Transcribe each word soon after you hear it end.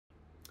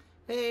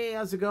Hey,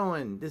 how's it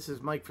going? This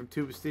is Mike from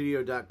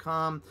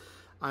tubastudio.com.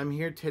 I'm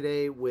here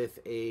today with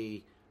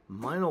a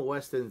Meinl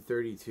Weston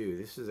 32.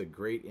 This is a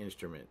great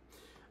instrument.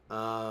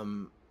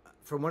 From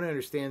what I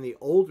understand, the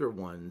older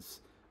ones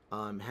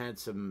had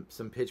some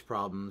pitch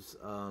problems.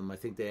 I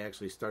think they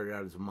actually started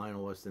out as a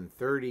Meinl Weston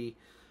 30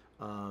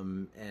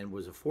 and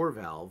was a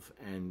 4-valve.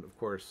 And of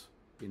course,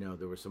 you know,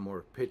 there were some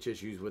more pitch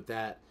issues with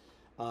that.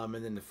 And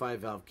then the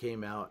 5-valve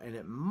came out, and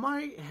it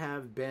might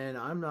have been,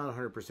 I'm not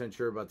 100%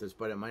 sure about this,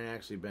 but it might have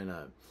actually been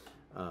a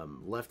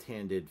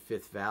left-handed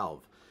 5th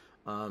valve.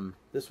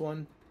 This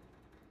one,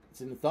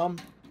 it's in the thumb.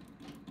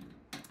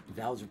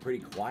 Valves are pretty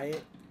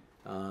quiet,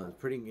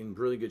 pretty in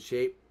really good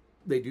shape.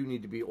 They do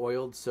need to be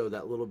oiled, so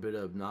that little bit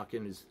of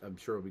knocking is, I'm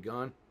sure, will be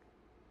gone.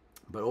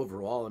 But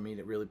overall, I mean,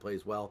 it really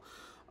plays well,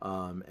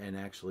 and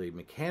actually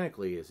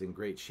mechanically is in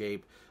great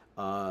shape.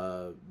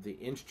 The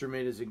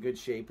instrument is in good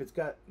shape. It's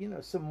got, you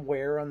know, some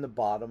wear on the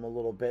bottom a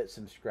little bit,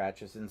 some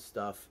scratches and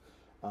stuff,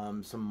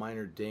 some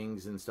minor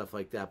dings and stuff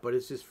like that, but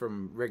it's just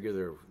from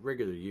regular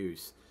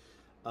use.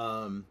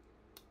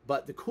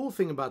 But the cool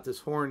thing about this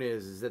horn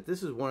is that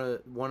this is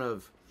one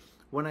of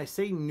when I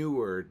say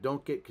newer,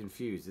 don't get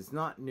confused. It's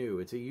not new.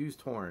 It's a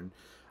used horn,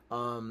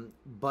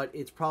 but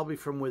it's probably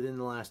from within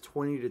the last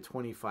 20 to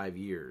 25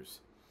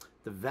 years.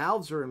 The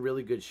valves are in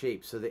really good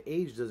shape, so the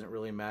age doesn't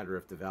really matter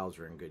if the valves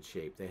are in good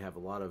shape. They have a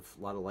lot of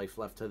life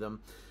left to them,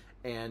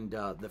 and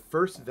the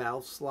first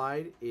valve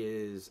slide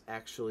is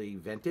actually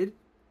vented,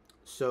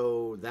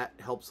 so that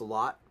helps a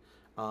lot.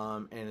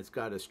 And it's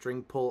got a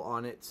string pull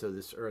on it, so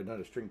this, or not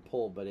a string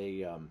pull, but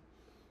a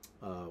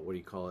what do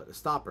you call it? A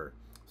stopper.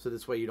 So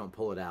this way you don't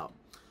pull it out,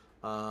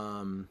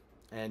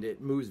 and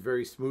it moves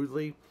very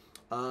smoothly.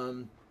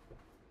 So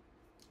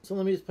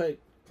let me just play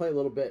a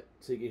little bit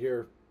so you can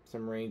hear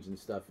some range and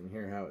stuff and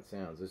hear how it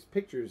sounds. There's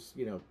pictures,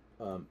 you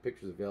know,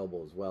 pictures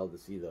available as well to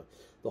see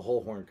the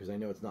whole horn, because I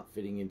know it's not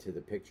fitting into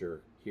the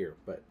picture here,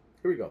 but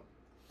here we go.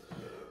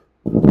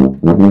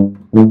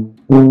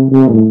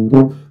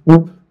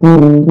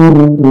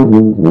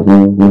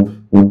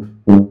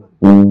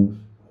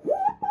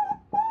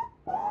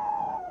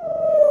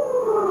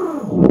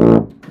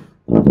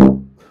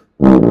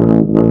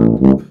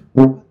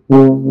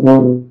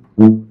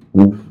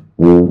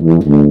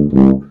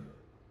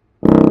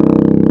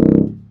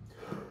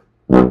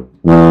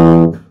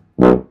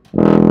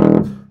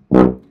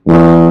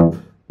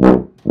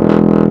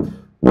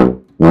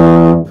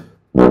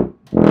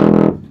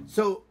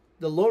 So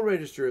the low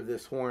register of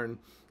this horn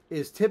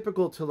is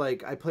typical to,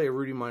 like, I play a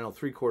Rudy Meinl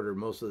 3/4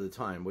 most of the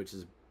time, which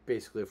is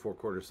basically a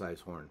 4/4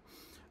 size horn.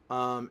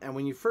 And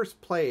when you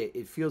first play it,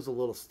 it feels a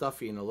little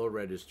stuffy in the low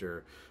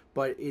register,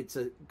 but it's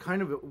a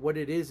kind of, what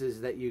it is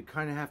that you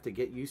kind of have to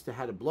get used to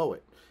how to blow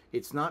it.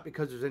 It's not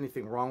because there's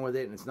anything wrong with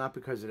it, and it's not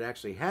because it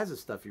actually has a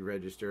stuffy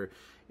register.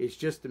 It's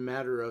just a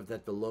matter of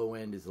that the low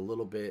end is a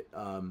little bit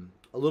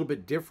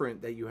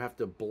different, that you have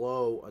to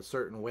blow a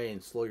certain way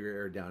and slow your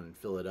air down and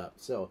fill it up.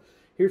 So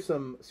here's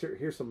some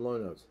low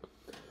notes.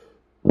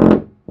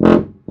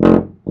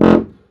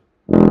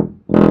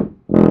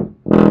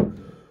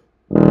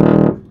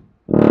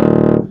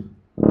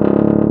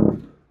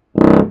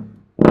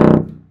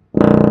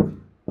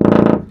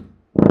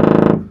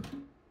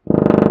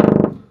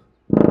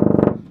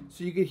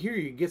 So you can hear,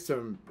 you get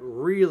some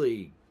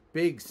really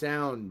big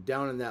sound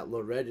down in that low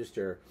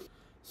register.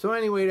 So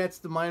anyway, that's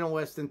the Meinl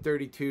Weston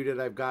 32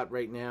 that I've got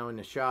right now in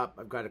the shop.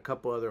 I've got a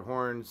couple other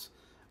horns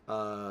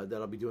that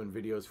I'll be doing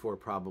videos for,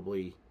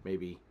 probably,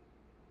 maybe,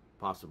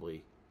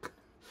 possibly.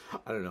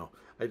 I don't know.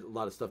 I had a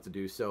lot of stuff to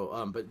do.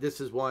 So, but this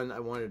is one I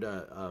wanted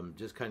to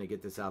just kind of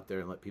get this out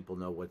there and let people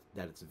know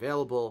that it's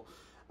available.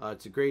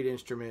 It's a great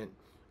instrument.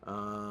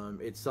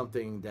 It's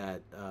something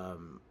that,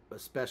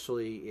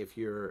 especially if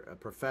you're a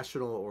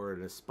professional or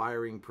an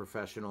aspiring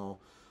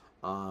professional,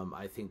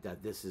 I think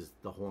that this is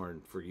the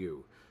horn for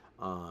you.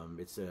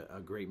 It's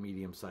a great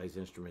medium-sized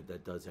instrument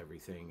that does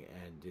everything,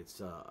 and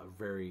it's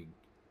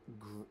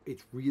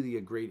it's really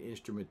a great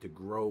instrument to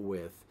grow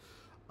with,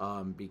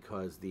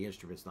 because the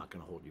instrument's not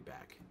going to hold you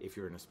back if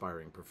you're an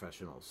aspiring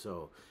professional.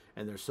 So,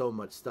 and there's so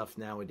much stuff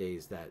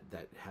nowadays that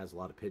has a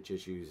lot of pitch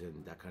issues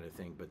and that kind of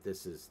thing, but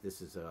this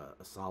is a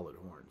solid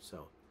horn.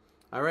 So,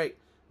 all right,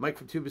 Mike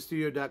from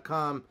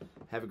tubastudio.com.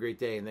 Have a great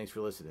day, and thanks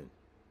for listening.